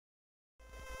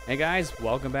Hey guys,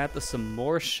 welcome back to some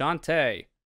more Shantae.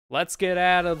 Let's get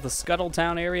out of the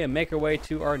Scuttletown area and make our way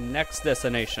to our next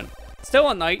destination. Still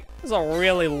at night. This is a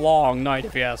really long night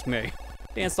if you ask me.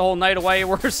 Dance the whole night away,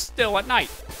 we're still at night.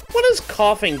 What is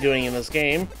coughing doing in this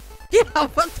game? Yeah,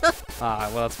 what the?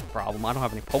 Well, that's the problem. I don't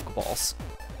have any Pokeballs.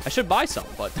 I should buy some,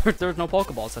 but there's no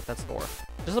Pokeballs at that store.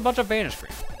 Just a bunch of Vanish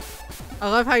Cream. I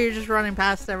love how you're just running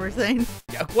past everything.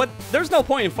 Yeah, there's no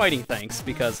point in fighting things,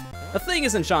 because the thing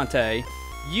is in Shantae,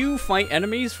 you fight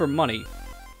enemies for money.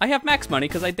 I have max money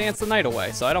because I dance the night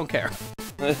away, so I don't care.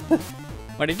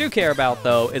 What I do care about,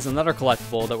 though, is another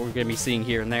collectible that we're going to be seeing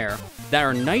here and there that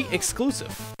are night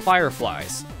exclusive,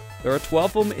 Fireflies. There are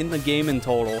 12 of them in the game in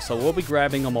total, so we'll be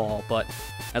grabbing them all, but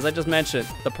as I just mentioned,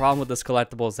 the problem with this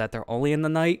collectible is that they're only in the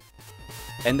night,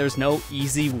 and there's no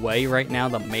easy way right now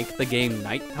to make the game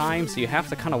nighttime, so you have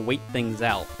to kind of wait things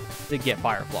out to get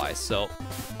Fireflies. So,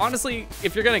 honestly,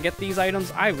 if you're going to get these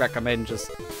items, I recommend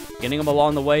just getting them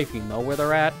along the way if you know where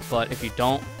they're at, but if you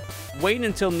don't, wait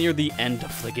until near the end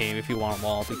of the game if you want them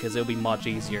all, because it'll be much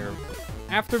easier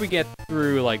after we get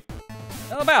through, like,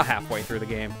 about halfway through the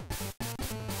game.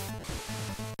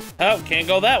 Oh, can't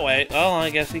go that way. Oh, I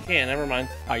guess he can. Never mind.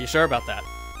 Are you sure about that?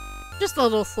 Just a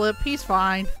little slip. He's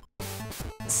fine.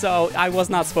 So, I was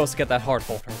not supposed to get that heart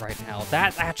holder right now.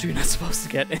 That's actually not supposed to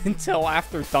get until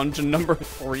after dungeon number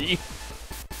 3.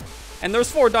 And there's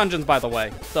 4 dungeons, by the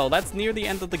way. So, that's near the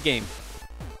end of the game.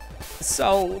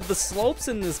 So, the slopes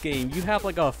in this game, you have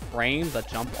like a frame that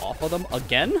jump off of them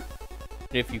again.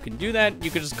 If you can do that, you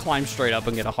can just climb straight up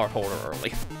and get a heart holder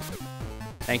early.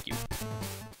 Thank you.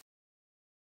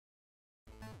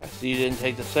 I see you didn't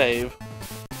take the save.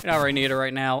 You don't really need it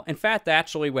right now. In fact,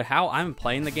 actually, with how I'm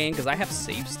playing the game, because I have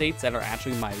save states that are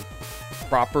actually my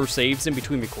proper saves in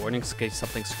between recordings in case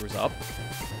something screws up,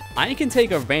 I can take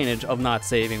advantage of not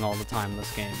saving all the time in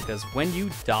this game, because when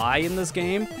you die in this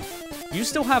game, you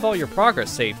still have all your progress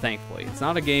saved, thankfully. It's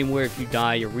not a game where if you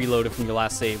die, you're reloaded from your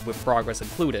last save with progress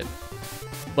included.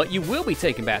 But you will be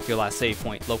taken back to your last save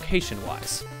point,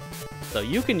 location-wise. So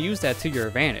you can use that to your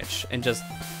advantage, and just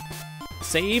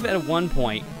save at one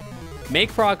point,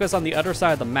 make progress on the other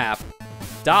side of the map,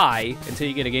 die until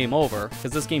you get a game over,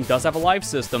 because this game does have a life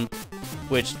system,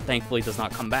 which thankfully does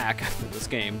not come back after this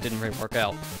game. Didn't really work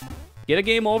out. Get a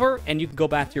game over, and you can go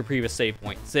back to your previous save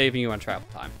point, saving you on travel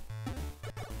time.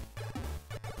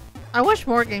 I wish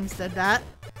more games did that.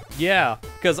 Yeah,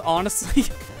 because honestly,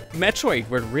 Metroid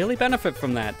would really benefit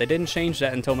from that. They didn't change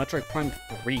that until Metroid Prime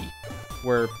 3,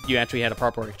 where you actually had a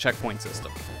proper checkpoint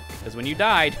system. Because when you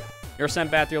died, you're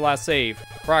sent back to your last save,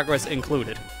 progress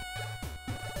included.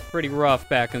 Pretty rough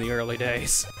back in the early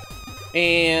days.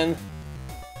 And,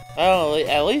 oh,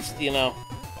 at least, you know,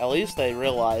 at least they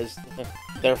realized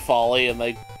their folly and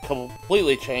they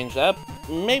completely changed that.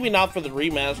 Maybe not for the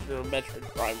remaster of Metroid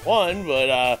Prime 1,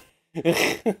 but,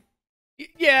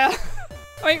 Yeah.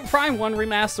 I mean, Prime 1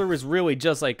 Remaster was really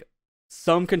just, like,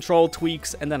 some control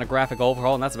tweaks and then a graphic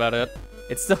overhaul, and that's about it.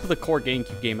 It's still the core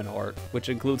GameCube game in art, which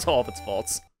includes all of its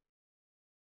faults.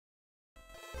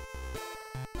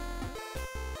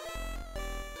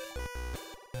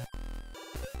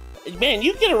 Man,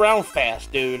 you get around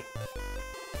fast, dude.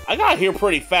 I got here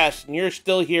pretty fast, and you're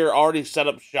still here, already set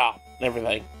up shop and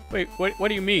everything. Wait, what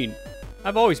do you mean?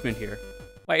 I've always been here.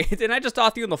 Wait, didn't I just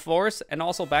talk to you in the forest and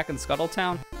also back in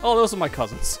Scuttletown? Oh, those are my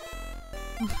cousins.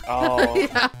 Oh.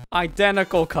 Yeah.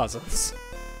 Identical cousins.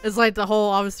 It's like the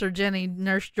whole Officer Jenny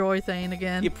Nurse Joy thing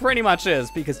again. It pretty much is,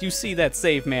 because you see that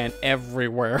save man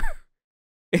everywhere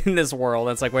in this world.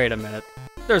 It's like, wait a minute.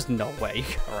 There's no way you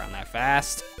get around that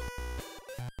fast.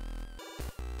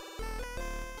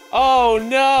 Oh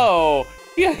no!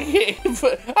 Yeah,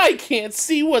 I can't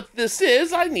see what this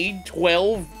is. I need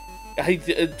 12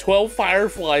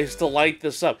 fireflies to light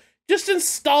this up. Just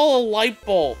install a light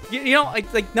bulb. You know,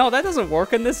 like, no, that doesn't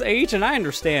work in this age, and I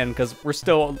understand, because we're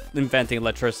still inventing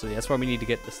electricity. That's why we need to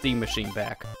get the steam machine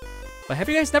back. But have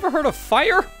you guys never heard of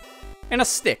fire? And a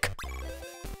stick.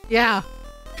 Yeah.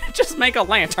 Just make a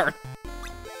lantern.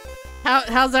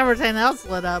 How's everything else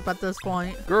lit up at this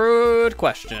point? Good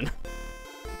question.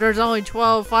 There's only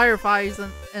 12 fireflies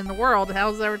in the world.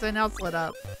 How's everything else lit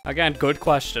up? Again, good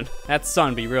question. That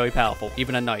sun be really powerful,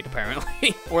 even at night,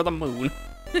 apparently. Or the moon.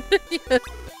 Yeah.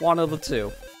 One of the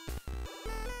two.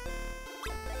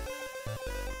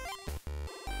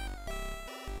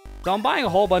 So I'm buying a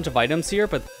whole bunch of items here,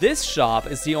 but this shop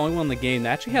is the only one in the game that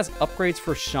actually has upgrades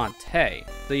for Shantae.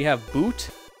 So you have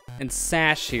Boot and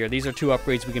Sash here. These are 2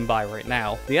 upgrades we can buy right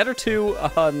now. The other 2,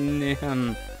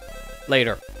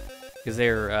 later. Because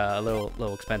they're a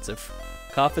little expensive.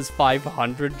 Cuff is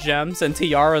 500 gems, and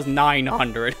Tiara is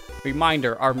 900.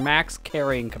 Reminder, our max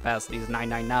carrying capacity is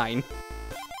 999.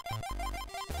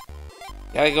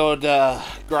 Gotta go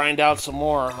grind out some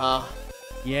more, huh?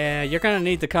 Yeah, you're gonna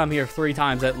need to come here 3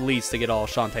 times at least to get all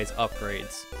Shantae's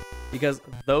upgrades. Because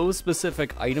those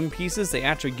specific item pieces, they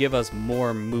actually give us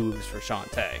more moves for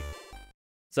Shantae.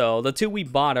 So the 2 we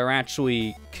bought are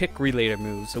actually kick-related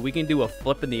moves, so we can do a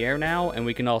flip in the air now, and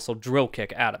we can also drill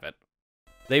kick out of it.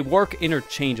 They work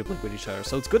interchangeably with each other,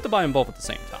 so it's good to buy them both at the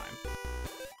same time.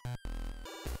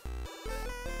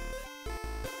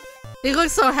 He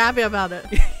looks so happy about it.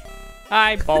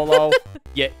 Hi, Bolo,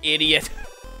 you idiot.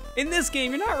 In this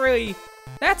game, you're not really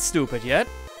that stupid yet.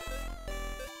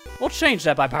 We'll change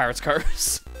that by Pirate's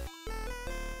Curse.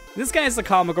 This guy is the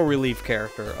comical relief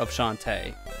character of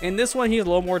Shantae. In this one, he's a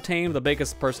little more tame. The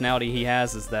biggest personality he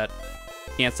has is that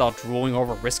he can't stop drooling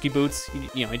over risky boots.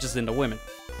 He's just into women.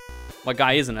 My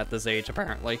guy isn't at this age,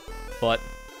 apparently. But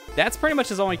that's pretty much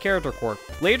his only character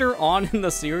quirk. Later on in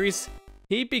the series,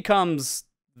 he becomes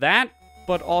that,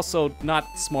 but also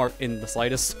not smart in the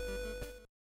slightest.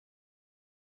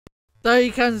 So he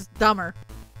becomes dumber.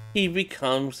 He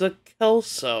becomes a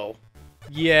Kelso.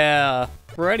 Yeah,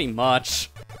 pretty much.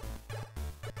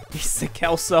 He's the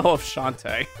Kelso of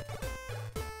Shantae.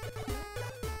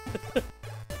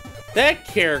 That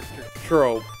character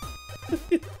trope.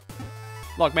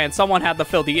 Look, man, someone had to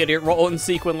fill the idiot role in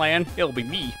Sequin Land. It'll be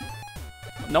me.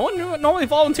 No one normally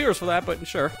volunteers for that, but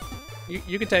sure.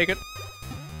 You can take it.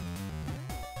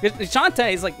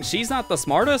 Shantae is like, she's not the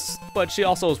smartest, but she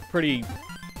also is pretty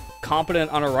competent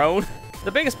on her own.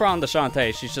 The biggest problem to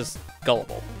Shantae, she's just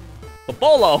gullible. But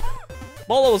Bolo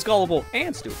is gullible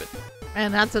and stupid.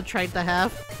 Man, that's a trait to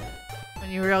have when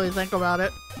you really think about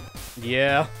it.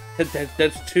 Yeah.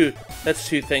 That's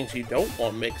two things you don't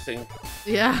want mixing.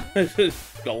 Yeah.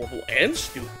 Gullible and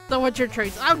stupid. So what's your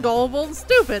traits? I'm gullible and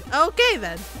stupid. Okay,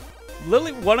 then.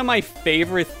 Literally, one of my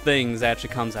favorite things that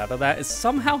actually comes out of that is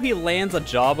somehow he lands a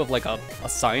job of like a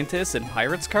scientist in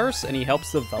Pirate's Curse, and he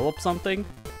helps develop something.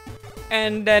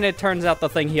 And then it turns out the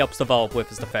thing he helps develop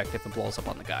with is defective and blows up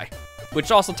on the guy. Which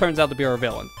also turns out to be our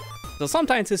villain. So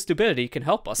sometimes his stupidity can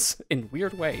help us in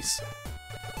weird ways.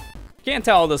 Can't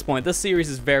tell at this point, this series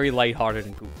is very lighthearted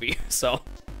and goofy, so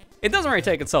it doesn't really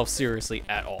take itself seriously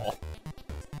at all.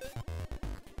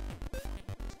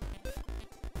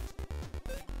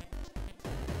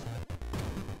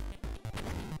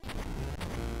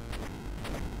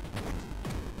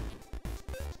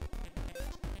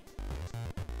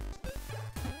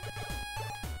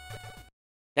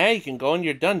 Now you can go in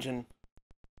your dungeon.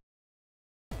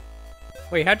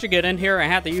 Wait, how'd you get in here? I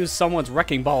had to use someone's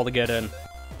wrecking ball to get in.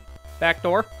 Back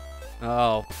door?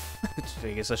 Oh.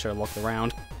 I guess I should have looked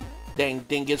around. Dang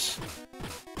dingus.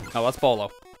 Oh, that's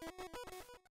Bolo.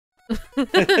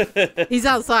 He's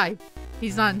outside.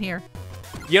 He's not in here.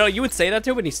 You know, you would say that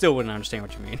to him, and he still wouldn't understand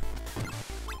what you mean.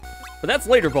 But that's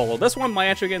later Bolo. This one might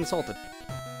actually get insulted.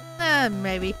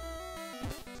 Maybe.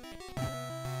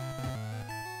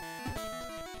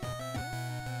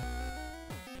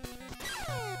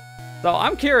 So,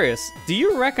 I'm curious, do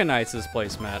you recognize this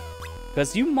place, Matt?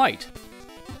 Because you might.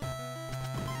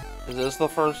 Is this the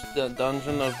first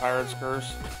dungeon of Pirate's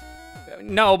Curse?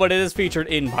 No, but it is featured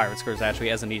in Pirate's Curse, actually,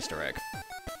 as an Easter egg.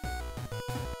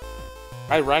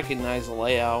 I recognize the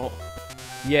layout.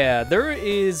 Yeah, there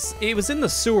is... It was in the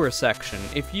sewer section.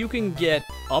 If you can get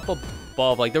up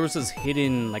above, like, there was this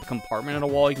hidden, like, compartment in a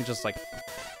wall you can just, like,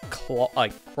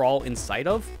 crawl inside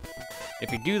of.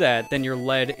 If you do that, then you're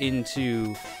led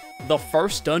into the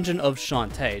first dungeon of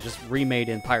Shantae, just remade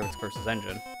in Pirate's Curse's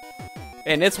engine.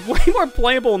 And it's way more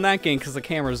playable in that game because the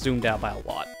camera is zoomed out by a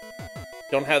lot.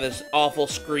 Don't have this awful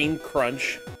screen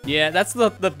crunch. Yeah, that's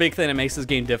the big thing that makes this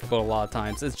game difficult a lot of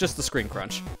times. It's just the screen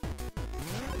crunch.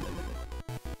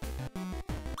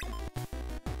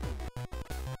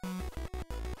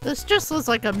 This just looks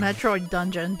like a Metroid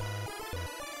dungeon.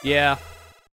 Yeah.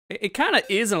 It kind of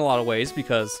is in a lot of ways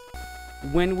because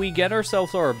when we get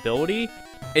ourselves our ability,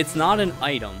 it's not an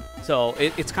item. So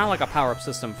it's kind of like a power-up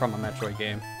system from a Metroid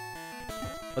game.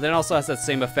 But then it also has that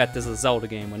same effect as a Zelda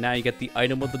game, when now you get the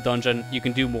item of the dungeon, you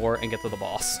can do more and get to the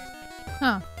boss.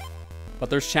 Huh. But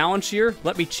there's challenge here,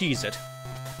 let me cheese it.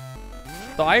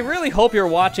 So I really hope you're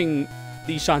watching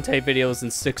these Shantae videos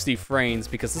in 60 frames,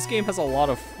 because this game has a lot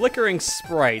of flickering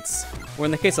sprites, or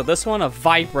in the case of this one, a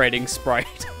vibrating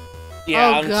sprite. Yeah,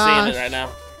 Oh, I'm gosh. seeing it right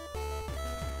now.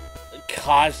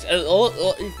 Gosh,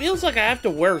 it feels like I have to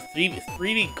wear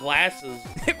 3D glasses.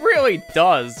 It really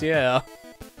does, yeah.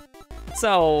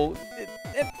 So,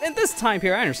 at this time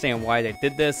period, I understand why they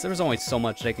did this. There's only so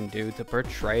much they can do to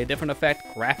portray a different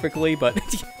effect graphically, but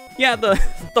Yeah,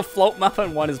 the float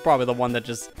muffin one is probably the one that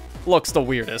just looks the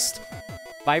weirdest.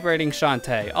 Vibrating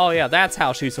Shantae. Oh yeah, that's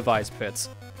how she survives pits.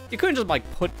 You couldn't just like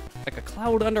put like a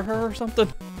cloud under her or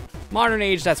something. Modern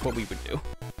age, that's what we would do.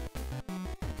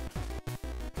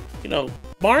 You know,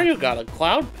 Mario got a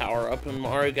cloud power up in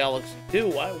Mario Galaxy 2.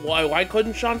 Why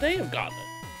couldn't Shantae have gotten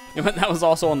it? Yeah, but that was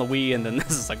also on the Wii, and then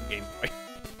this is like a Game Boy.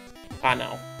 I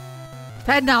know.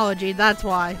 Technology, that's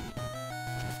why.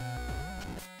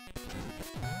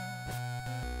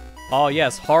 Oh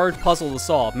yes, hard puzzle to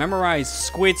solve. Memorize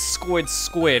squid, squid,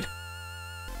 squid.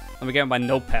 Let me get my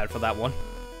notepad for that one.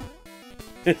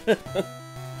 Did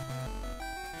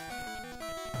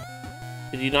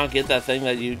you not get that thing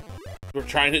that you were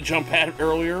trying to jump at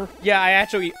earlier? Yeah, I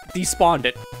actually despawned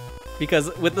it.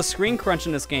 Because with the screen crunch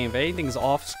in this game, if anything's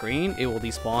off screen, it will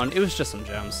despawn. It was just some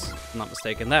gems, if I'm not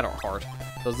mistaken. That or heart.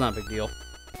 So it's not a big deal.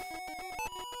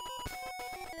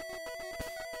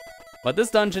 But this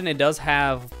dungeon, it does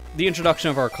have the introduction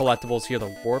of our collectibles here,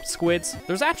 the warp squids.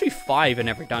 There's actually 5 in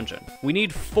every dungeon. We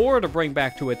need 4 to bring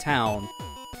back to a town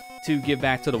to give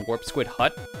back to the warp squid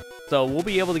hut. So we'll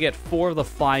be able to get 4 of the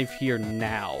 5 here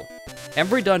now.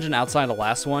 Every dungeon outside the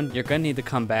last one, you're gonna need to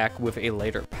come back with a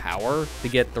later power to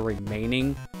get the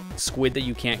remaining squid that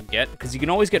you can't get, because you can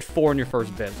always get 4 in your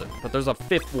first visit, but there's a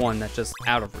 5th one that's just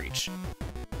out of reach.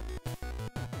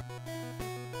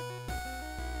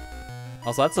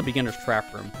 Also, that's the beginner's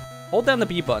trap room. Hold down the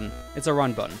B button. It's a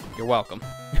run button. You're welcome.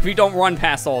 If you don't run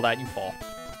past all that, you fall.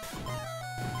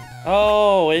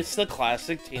 Oh, it's the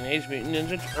classic Teenage Mutant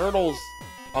Ninja Turtles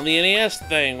on the NES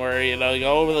thing where, you know, you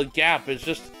go over the gap. It's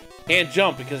just can't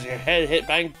jump because your head hit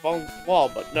bang bong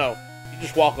wall, but no, you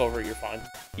just walk over it, you're fine.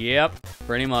 Yep,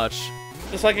 pretty much.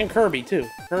 Just like in Kirby, too.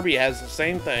 Kirby has the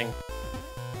same thing.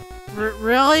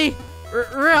 Really?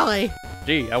 Really?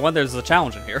 Gee, I wonder if there's a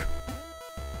challenge in here.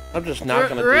 I'm just not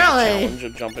going to do the challenge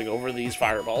of jumping over these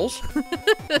fireballs.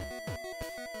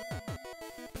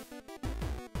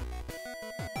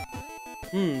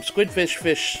 Squidfish,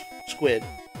 fish, squid.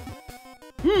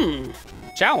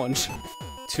 Challenge.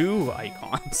 2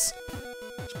 icons.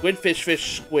 Squidfish,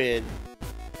 fish, squid.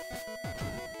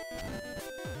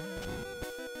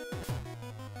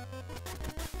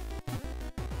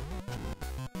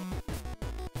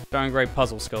 Darn great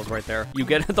puzzle skills right there. You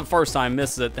get it the first time,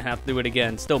 misses it, then have to do it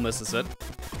again, still misses it.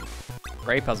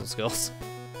 Great puzzle skills.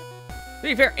 To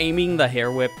be fair, aiming the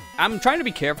hair whip, I'm trying to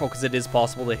be careful because it is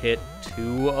possible to hit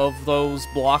 2 of those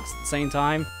blocks at the same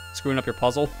time, screwing up your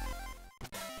puzzle.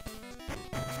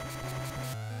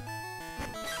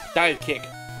 Dive kick.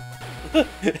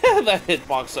 That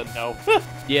hitbox said no.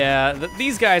 Yeah,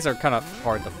 these guys are kind of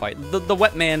hard to fight. The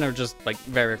wet man are just like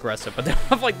very aggressive, but they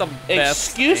have like the best.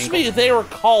 Excuse me, they were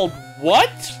called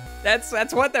what? That's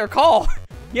what they're called.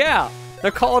 Yeah,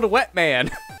 they're called wet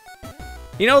man.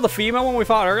 You know the female one we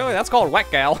fought earlier? That's called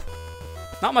wet gal.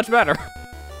 Not much better.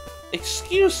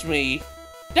 Excuse me,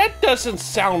 that doesn't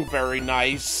sound very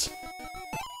nice.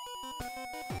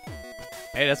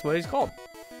 Hey, that's what he's called.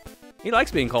 He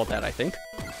likes being called that, I think.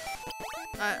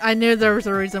 I knew there was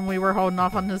a reason we were holding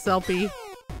off on this LP.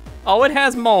 Oh, it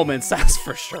has moments, that's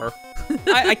for sure.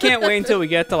 I can't wait until we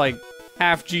get to, like,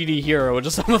 half GD Hero, which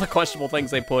is some of the questionable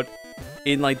things they put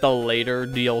in, like, the later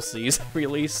DLCs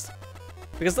released.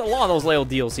 Because a lot of those little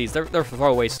DLCs, they're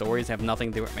throwaway stories, have nothing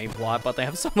to do with main plot, but they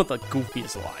have some of the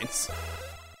goofiest lines.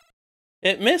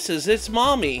 It misses its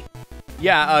mommy.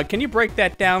 Yeah, can you break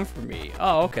that down for me?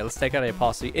 Oh, okay, let's take out a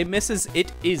apostrophe. It misses,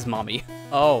 it is mommy.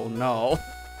 Oh, no.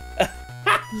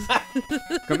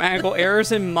 Grammatical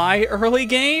errors in my early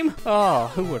game? Oh,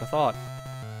 who would have thought?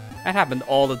 That happened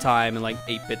all the time in like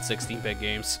 8-bit, 16-bit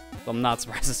games. So I'm not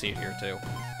surprised to see it here too.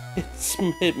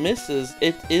 It misses,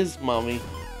 it is mommy.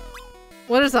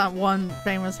 What is that one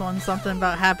famous one? Something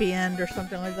about happy end or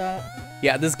something like that?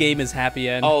 Yeah, this game is happy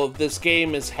end. Oh, this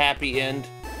game is happy end.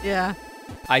 Yeah.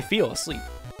 I feel asleep.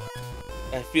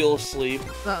 I feel asleep.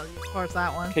 So, of course,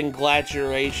 that one.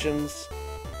 Congratulations.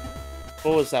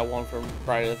 What was that one from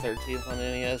Friday the 13th on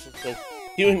NES? It said,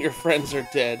 you and your friends are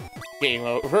dead. Game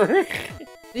over.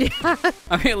 Yeah.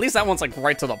 I mean, at least that one's like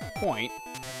right to the point.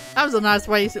 That was a nice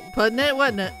way of putting it,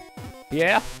 wasn't it?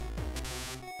 Yeah.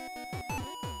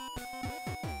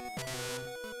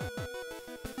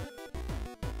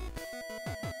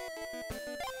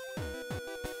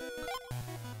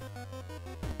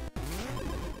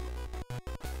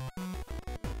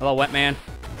 Hello, wet man.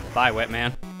 Bye, wet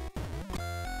man.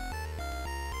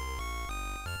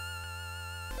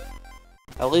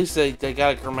 At least they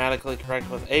got it grammatically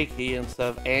correct with a key instead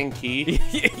of an key.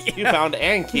 Yeah. You found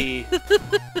an key.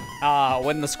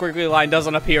 When the squiggly line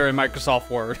doesn't appear in Microsoft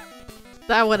Word.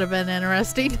 That would have been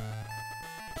interesting.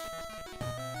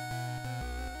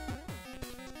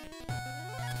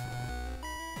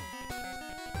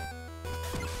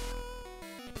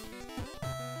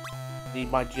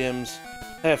 Need my gems.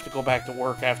 I have to go back to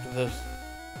work after this.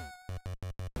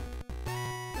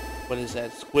 What is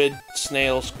that? Squid?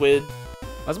 Snail? Squid?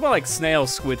 That's more like snail,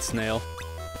 squid, snail.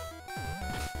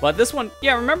 But this one,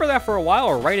 yeah, remember that for a while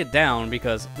or write it down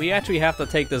because we actually have to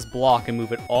take this block and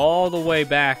move it all the way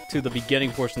back to the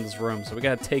beginning portion of this room. So we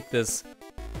gotta take this,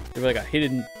 there's like a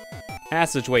hidden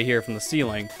passageway here from the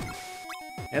ceiling.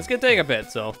 And it's gonna take a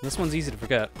bit, so this one's easy to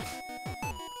forget.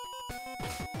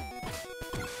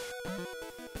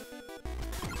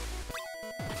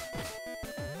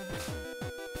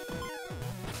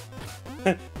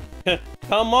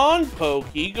 Come on,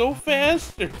 Pokey, go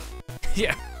faster.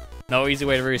 Yeah, no easy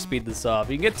way to really speed this up.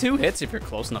 You can get 2 hits if you're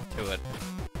close enough to it.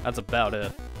 That's about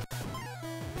it.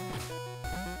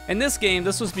 In this game,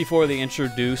 this was before they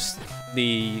introduced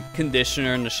the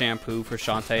conditioner and the shampoo for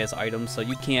Shantae as items, so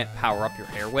you can't power up your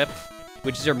hair whip,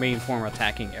 which is your main form of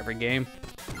attacking every game.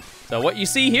 So what you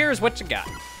see here is what you got.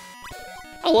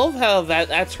 I love how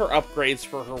that's her upgrades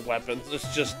for her weapons.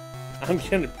 It's just, I'm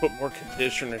gonna put more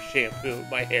conditioner shampoo in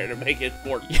my hair to make it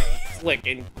more slick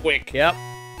and quick. Yep.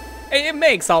 It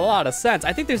makes a lot of sense.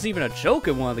 I think there's even a joke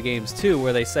in one of the games, too,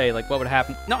 where they say, like, what would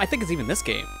happen? No, I think it's even this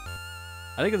game.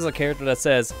 I think there's a character that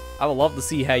says, I would love to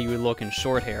see how you would look in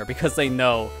short hair, because they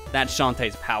know that's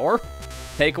Shantae's power.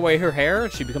 Take away her hair,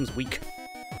 she becomes weak.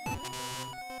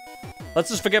 Let's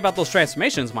just forget about those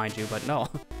transformations, mind you, but no.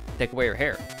 Take away her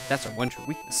hair. That's her one true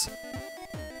weakness.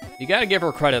 You gotta give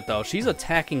her credit, though. She's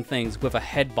attacking things with a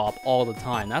head bop all the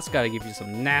time. That's gotta give you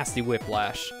some nasty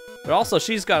whiplash. But also,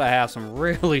 she's gotta have some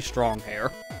really strong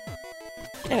hair.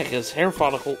 Yeah, because hair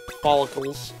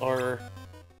follicles are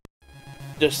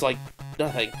just like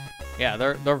nothing. Yeah,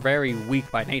 they're very weak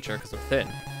by nature because they're thin.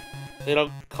 They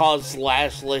don't cause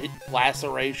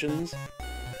lacerations.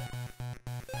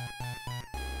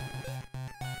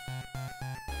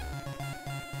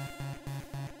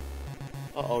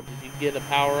 Uh-oh, did you get a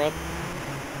power-up?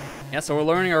 Yeah, so we're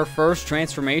learning our first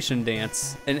transformation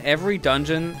dance. In every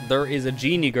dungeon, there is a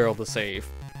genie girl to save.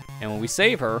 And when we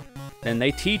save her, then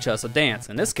they teach us a dance.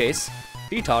 In this case,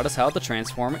 she taught us how to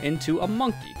transform into a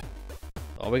monkey.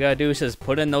 All we gotta do is just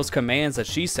put in those commands that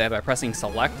she said by pressing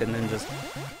select and then just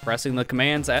pressing the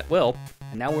commands at will.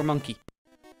 And now we're monkey.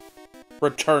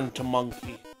 Return to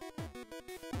monkey.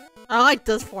 I like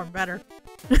this form better.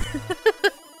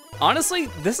 Honestly,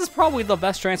 this is probably the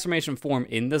best transformation form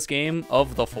in this game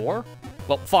of the 4.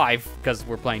 Well, 5, because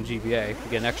we're playing GBA. We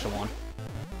get an extra one.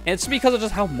 And it's because of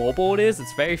just how mobile it is.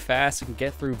 It's very fast. You can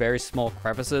get through very small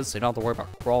crevices, so you don't have to worry about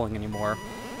crawling anymore.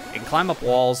 You can climb up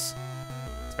walls.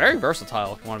 It's very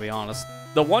versatile, if you want to be honest.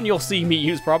 The one you'll see me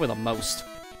use probably the most.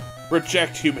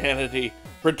 Reject humanity.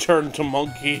 Return to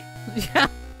monkey. Yeah.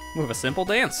 With a simple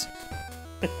dance.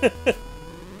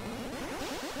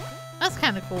 That's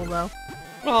kind of cool, though.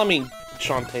 Well, I mean,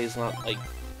 Shantae's not like...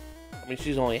 I mean,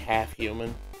 she's only half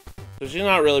human. So she's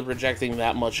not really projecting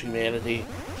that much humanity.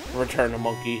 Return to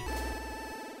monkey.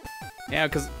 Yeah,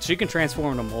 because she can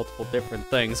transform into multiple different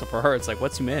things. So for her, it's like,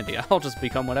 what's humanity? I'll just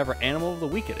become whatever animal of the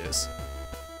week it is.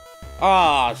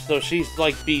 Ah, so she's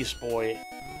like Beast Boy.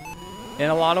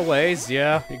 In a lot of ways,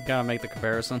 yeah. You gotta make the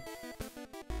comparison.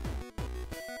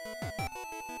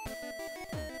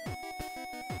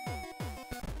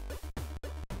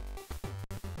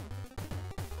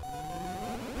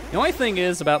 The only thing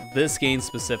is about this game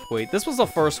specifically, this was the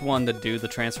first one to do the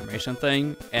transformation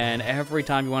thing, and every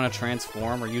time you want to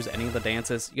transform or use any of the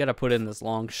dances, you gotta put in this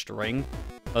long string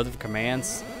of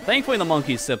commands. Thankfully the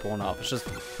monkey's simple enough, it's just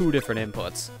 2 different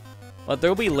inputs. But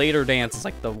there'll be later dances,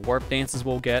 like the warp dances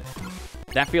we'll get,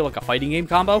 that feel like a fighting game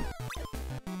combo.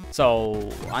 So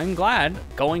I'm glad,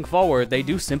 going forward, they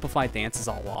do simplify dances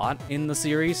a lot in the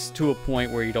series, to a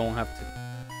point where you don't have to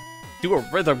do a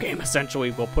rhythm game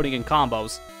essentially while putting in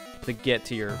combos to get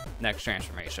to your next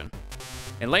transformation.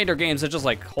 In later games, it's just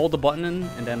like hold the button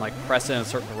and then like press it in a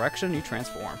certain direction, you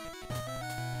transform.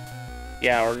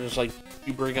 Yeah, or just like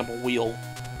you bring up a wheel.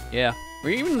 Yeah,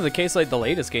 or even in the case like the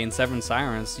latest game, Seven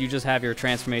Sirens, you just have your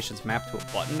transformations mapped to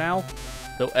a button now,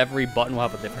 so every button will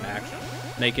have a different action,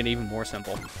 make it even more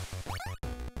simple.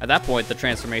 At that point, the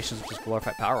transformations are just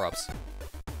glorified power-ups.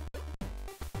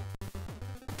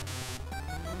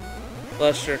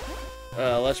 Lester,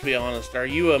 let's be honest. Are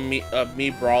you a me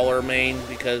brawler main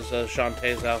because of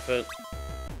Shantae's outfit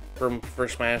for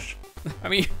Smash? I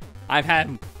mean, I've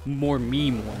had more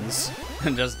meme ones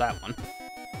than just that one.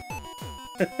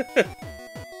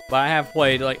 But I have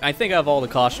played, like, I think of all the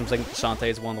costumes, I think Shantae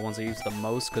is one of the ones I use the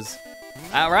most, because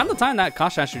around the time that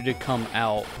costume actually did come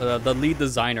out, the lead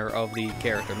designer of the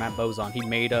character, Matt Bozon, he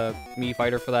made a Mii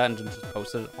fighter for that and just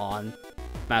posted it on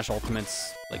Smash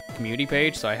Ultimate's like community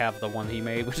page, so I have the one he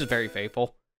made, which is very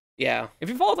faithful. Yeah. If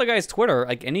you follow the guy's Twitter,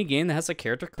 like any game that has a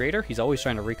character creator, he's always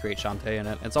trying to recreate Shantae in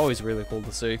it. It's always really cool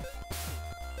to see.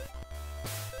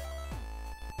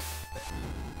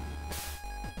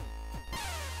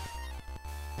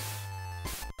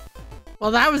 Well,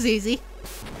 that was easy.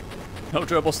 No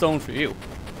dribble stone for you.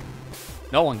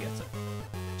 No one gets it.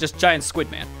 Just giant squid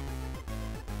man.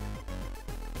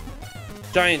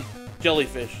 Giant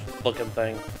jellyfish looking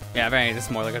thing. Yeah, right, it's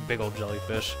more like a big old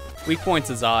jellyfish. Weak point's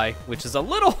his eye, which is a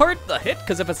little hard to hit,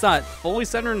 because if it's not fully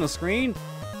centered in the screen,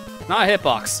 not a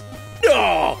hitbox.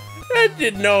 No! I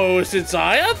didn't know it was its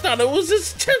eye. I thought it was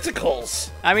its tentacles.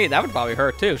 I mean, that would probably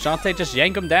hurt too. Shantae just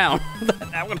yank him down.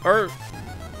 That would hurt.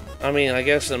 I mean, I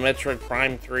guess in Metroid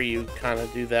Prime 3, you kind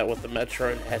of do that with the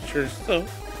Metroid Etchers, so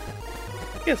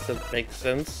I guess that makes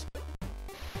sense.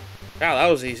 Wow, that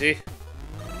was easy.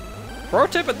 Pro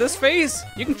tip at this phase,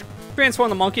 you can transform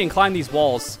the monkey and climb these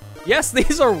walls. Yes,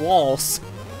 these are walls.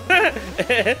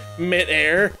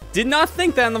 Mid-air. Did not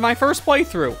think that in my first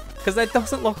playthrough, because that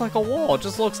doesn't look like a wall. It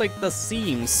just looks like the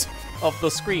seams of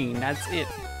the screen. That's it.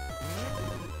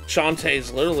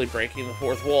 Shantae's literally breaking the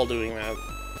fourth wall doing that.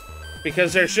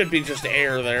 Because there should be just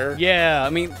air there. Yeah,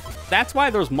 I mean, that's why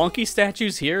there's monkey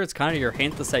statues here. It's kind of your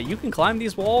hint to say, you can climb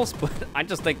these walls, but I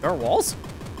just think they're walls.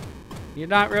 You're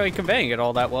not really conveying it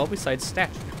all that well besides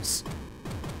statues.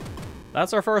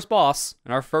 That's our first boss,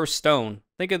 and our first stone.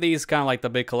 Think of these kind of like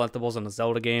the big collectibles in a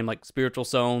Zelda game, like spiritual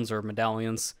stones or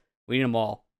medallions. We need them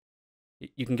all.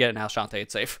 You can get it now, Shantae,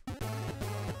 it's safe.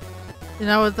 You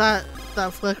know, with that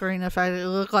flickering effect, it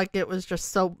looked like it was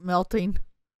just soap melting.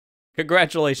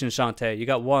 Congratulations, Shantae. You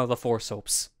got one of the 4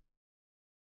 soaps.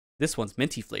 This one's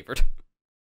minty flavored.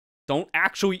 Don't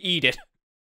actually eat it.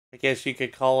 I guess you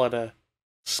could call it a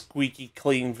squeaky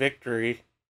clean victory.